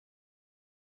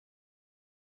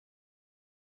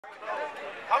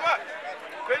How much?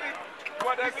 Baby, you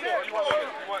want that video? You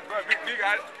want big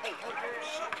got it?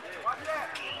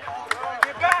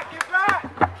 Get back, get back.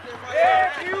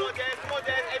 Yeah, you.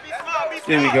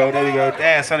 There we go, there we go.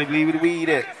 Damn, Sonny, believe it, we eat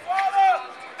it.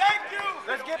 Thank you.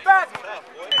 Let's get back.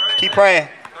 Keep praying.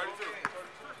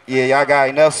 Yeah, y'all got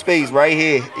enough space right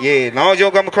here. Yeah, as long as you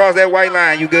don't come across that white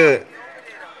line, you good.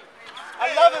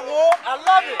 I love it, Ward. I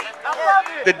love it. I love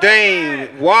it. The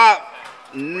Dane, Wop,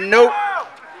 nope.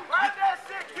 Right there,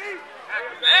 Keith.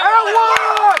 I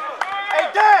won. Hey,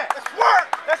 Dad, let's work.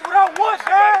 That's what I want,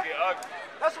 Dad.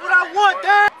 That's what I want,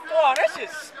 Dad. Oh,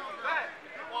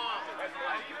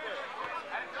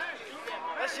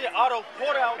 that shit auto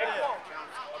port out there.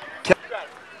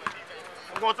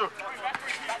 I'm going through.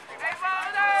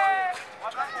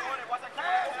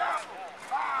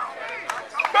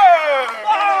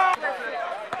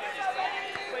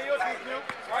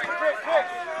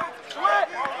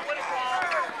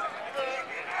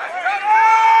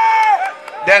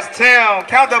 That's Tim.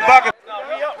 Count the bucket. We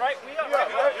up, right? We up,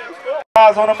 right?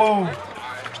 Eyes on the move.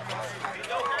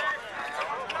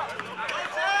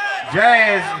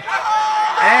 Jazz.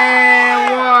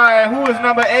 And one. Who is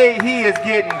number 8? He is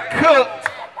getting cooked.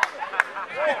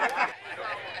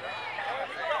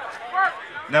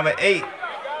 Number 8.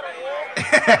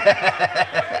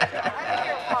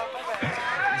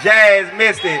 Jazz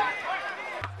missed it.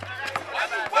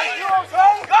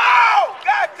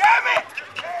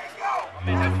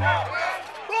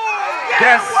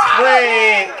 That's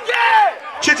Fred.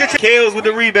 Kills with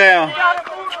the rebound.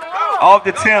 Off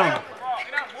to Tim.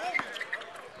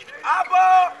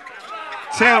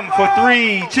 Tim for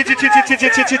 3.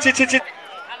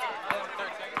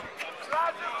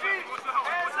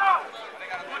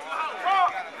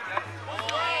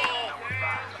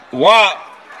 Wop.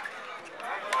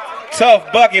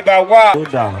 Tough bucket by Wop.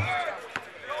 $2.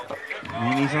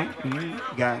 You need some?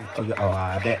 Got it. Oh,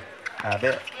 I bet. I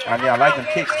mean, I like them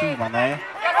kicks too, my man.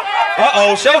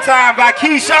 Uh-oh, showtime by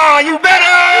Keyshawn. You better.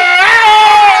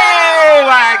 Oh,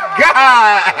 my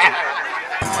God.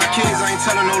 My kids ain't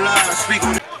telling no lies. Speak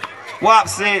on it. Wop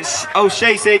said,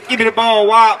 O'Shea said, give me the ball,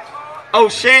 Wop.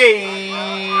 O'Shea.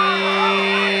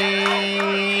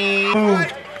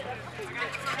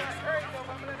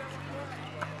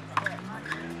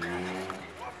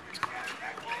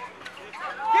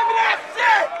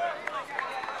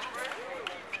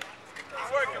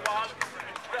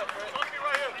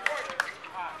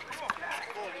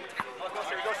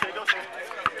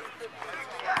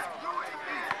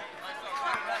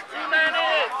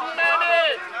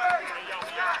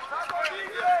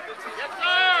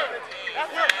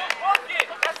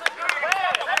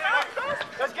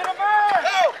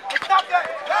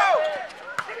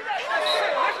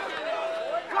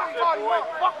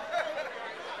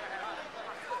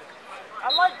 I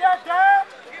like that, Dad.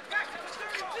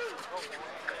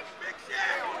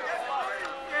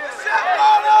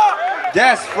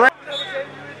 That's Fred.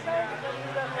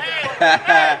 I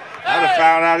would have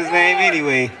found out his name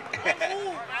anyway.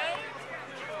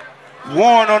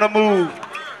 Warren on the move.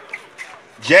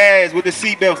 Jazz with the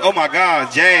seatbelts. Oh my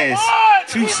God, Jazz.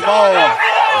 Too small.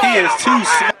 He is too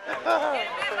small.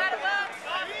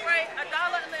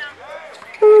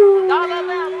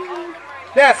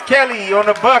 That's Kelly on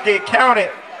the bucket. Count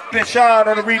it. And Sean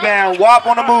on the rebound. Wop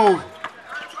on the move.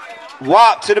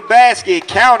 Wop to the basket.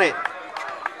 Count it.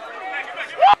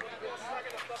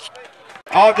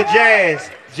 Off to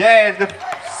Jazz. Jazz, the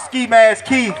ski mask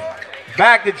Keith.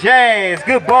 Back to Jazz.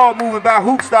 Good ball moving by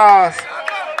Hoopstars.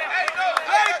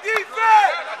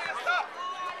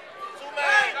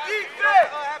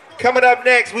 Coming up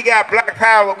next, we got Black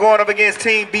Power going up against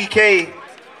Team BK.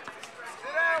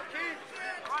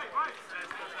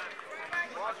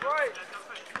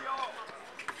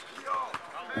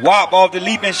 Wop off the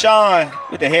Leaping Sean.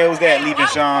 What the hell was that, Leaping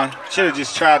Sean? Should have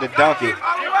just tried to dunk it.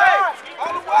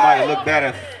 Might have looked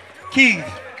better. Keith.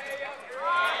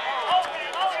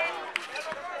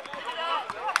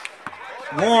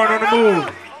 Warren on the move.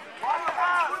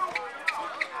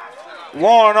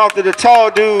 Warren off to the tall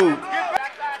dude.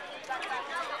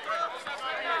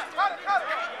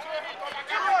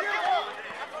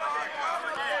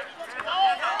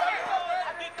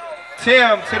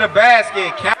 Tim to the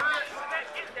basket.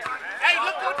 Hey,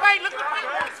 look to the paint, look to the paint.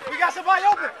 We got somebody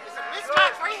open. This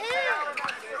spot's right here.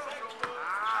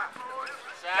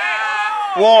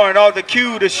 Warren off the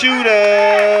cue, the shooter.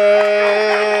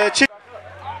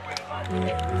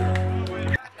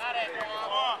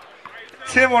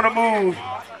 Tim on the move.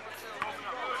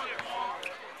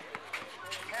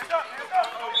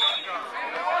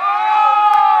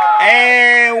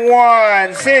 And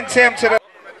one. Send Tim to the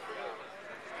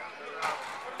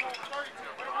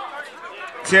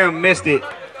Tim missed it.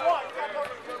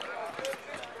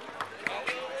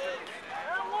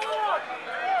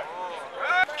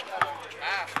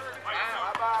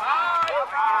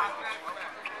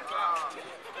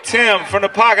 Tim from the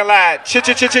parking lot.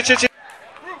 Ch-ch-ch-ch-ch-ch.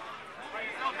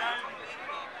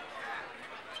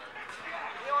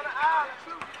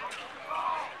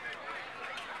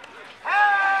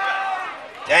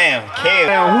 Damn, Kale.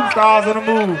 Damn, Hoopstars on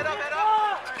the move.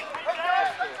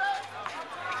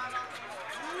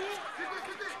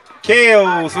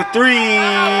 Kales for three.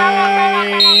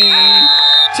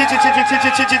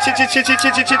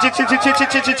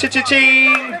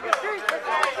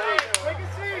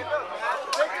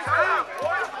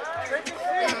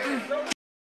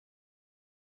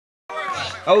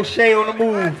 O'Shea on the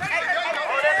move.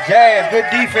 Jazz, good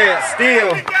defense,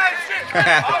 still.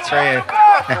 Trev.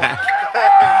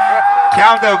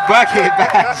 Count the bucket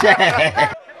by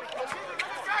Jazz.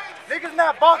 Niggas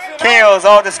not boxing. Kales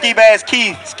on the ski mask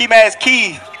Keith. Ski mask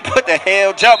Keith. What the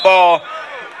hell? Jump ball.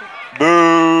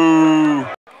 Boo.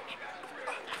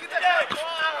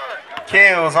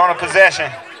 Kales on a possession.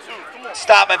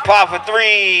 Stop and pop for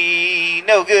three.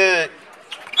 No good.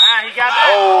 He got that.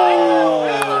 Oh.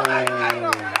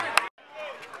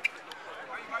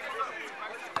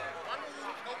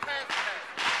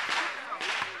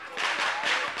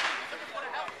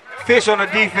 Fish on the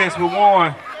defense with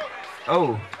Warren.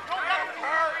 Oh.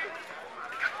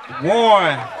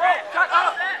 Warren.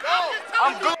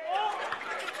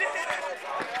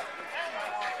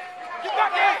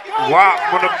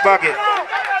 Wop on the bucket.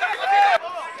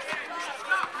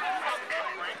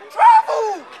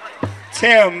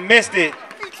 Tim missed it.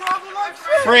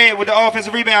 Fred with the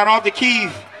offensive rebound off the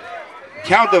Keith.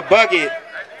 Count the bucket.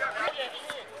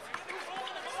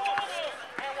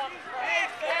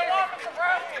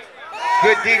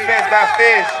 Good defense by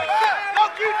Fish.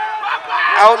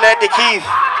 Outlet to Keith.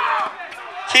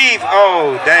 Keith,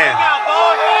 oh damn.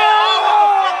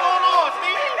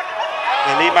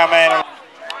 And leave my man alone.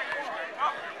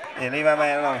 And leave my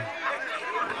man alone.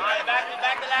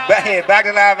 Back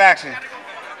to live action.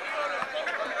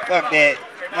 Fuck that.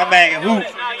 My man can hoop.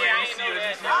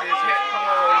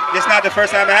 This not the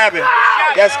first time it happened.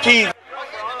 That's Keith.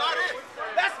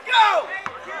 Let's go!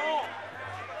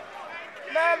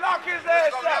 Man, lock his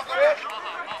ass up, man.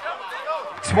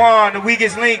 Swan, the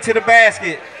weakest link to the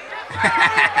basket.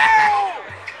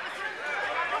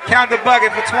 Count the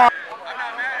bucket for Twan.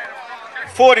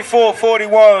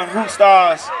 44-41,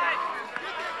 Hoopstars.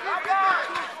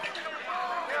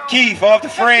 Keith off the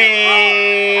frame.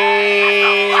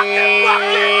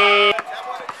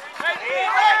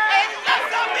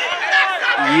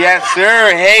 Yes,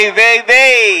 sir. Hey,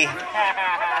 baby.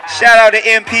 Shout out to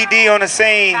MPD on the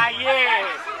scene.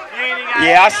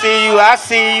 Yeah, I see you. I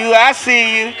see you. I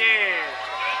see you.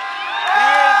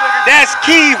 That's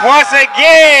Keith once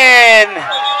again.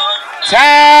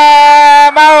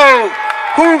 Time out.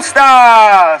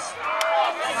 Hoopstars.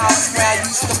 I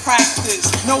used to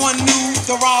practice. No one knew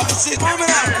the Robinson.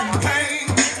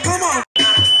 Come on.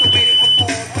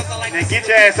 Now get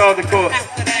your ass off the court.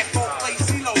 After that, go play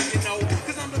CeeLo, you know,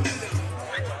 because I'm the leader.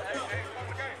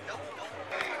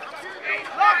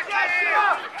 Lock that shit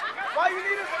up. Why you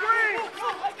need a screen?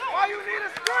 Why you need a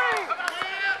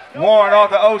screen? Warren off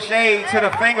the O'Shea to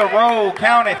the finger roll.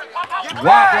 Count it.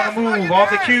 Wop on the move. Off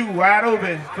the Q. Wide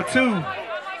open for two.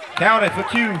 Count it for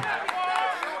Q.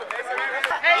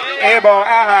 Air ball.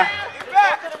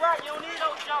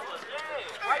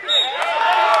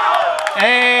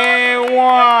 And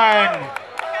one.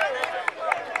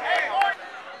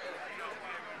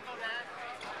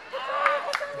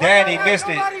 Danny missed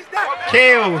it.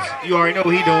 Kills. You already know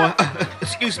what he doing.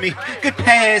 Excuse me. Good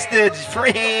pass to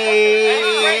Fred.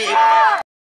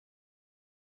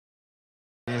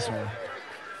 This one.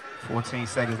 14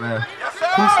 seconds left.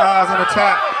 Hoopstars on the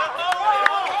top.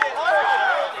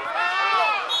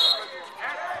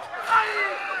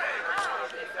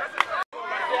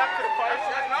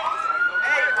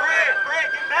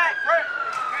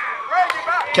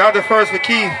 Count the first for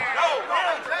Keith.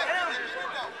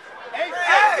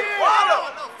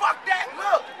 Fuck that,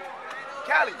 look.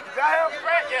 Callie, you got him?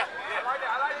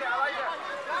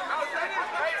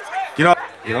 Yeah.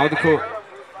 Get off the court.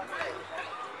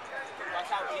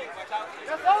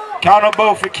 Count them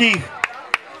both for Keith.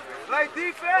 Play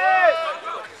defense.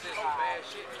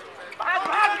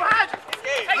 Behind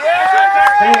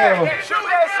you. Shoot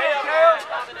that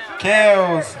shit,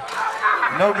 Kales.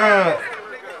 No good.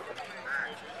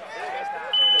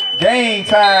 Game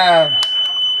time.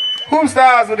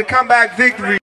 Hoopstars with a comeback victory.